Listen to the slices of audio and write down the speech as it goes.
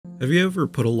Have you ever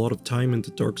put a lot of time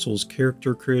into Dark Souls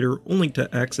character creator only to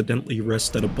accidentally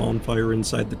rest at a bonfire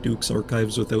inside the Duke's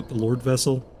archives without the Lord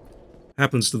Vessel?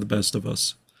 Happens to the best of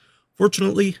us.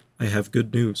 Fortunately, I have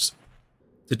good news.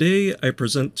 Today I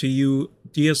present to you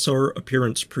DSR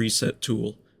Appearance Preset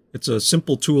Tool. It's a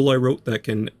simple tool I wrote that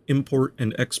can import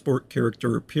and export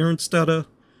character appearance data,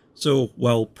 so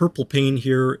while Purple Pain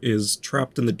here is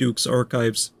trapped in the Duke's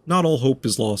archives, not all hope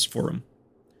is lost for him.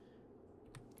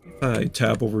 If I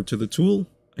tab over to the tool,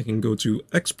 I can go to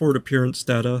Export Appearance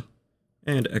Data,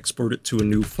 and export it to a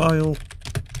new file.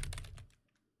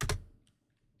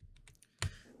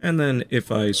 And then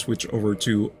if I switch over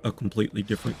to a completely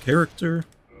different character,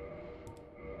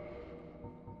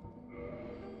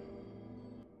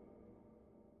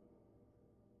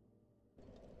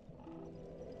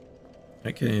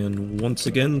 I can once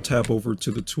again tab over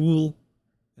to the tool,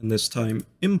 and this time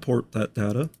import that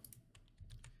data.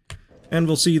 And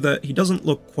we'll see that he doesn't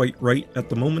look quite right at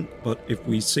the moment, but if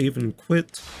we save and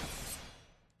quit,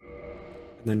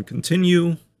 and then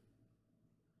continue,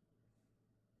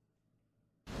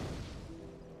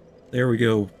 there we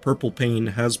go, Purple Pain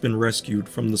has been rescued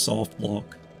from the soft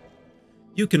lock.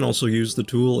 You can also use the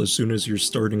tool as soon as you're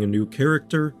starting a new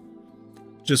character.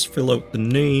 Just fill out the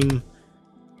name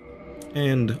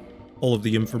and all of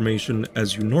the information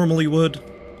as you normally would,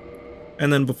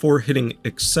 and then before hitting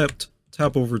accept,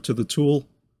 tap over to the tool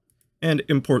and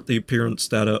import the appearance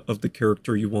data of the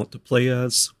character you want to play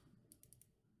as.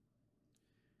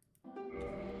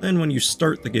 Then when you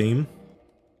start the game,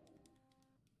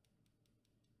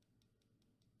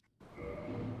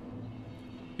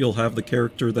 you'll have the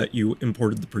character that you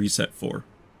imported the preset for.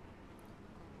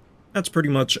 That's pretty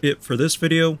much it for this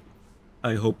video.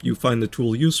 I hope you find the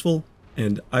tool useful,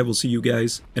 and I will see you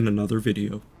guys in another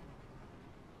video.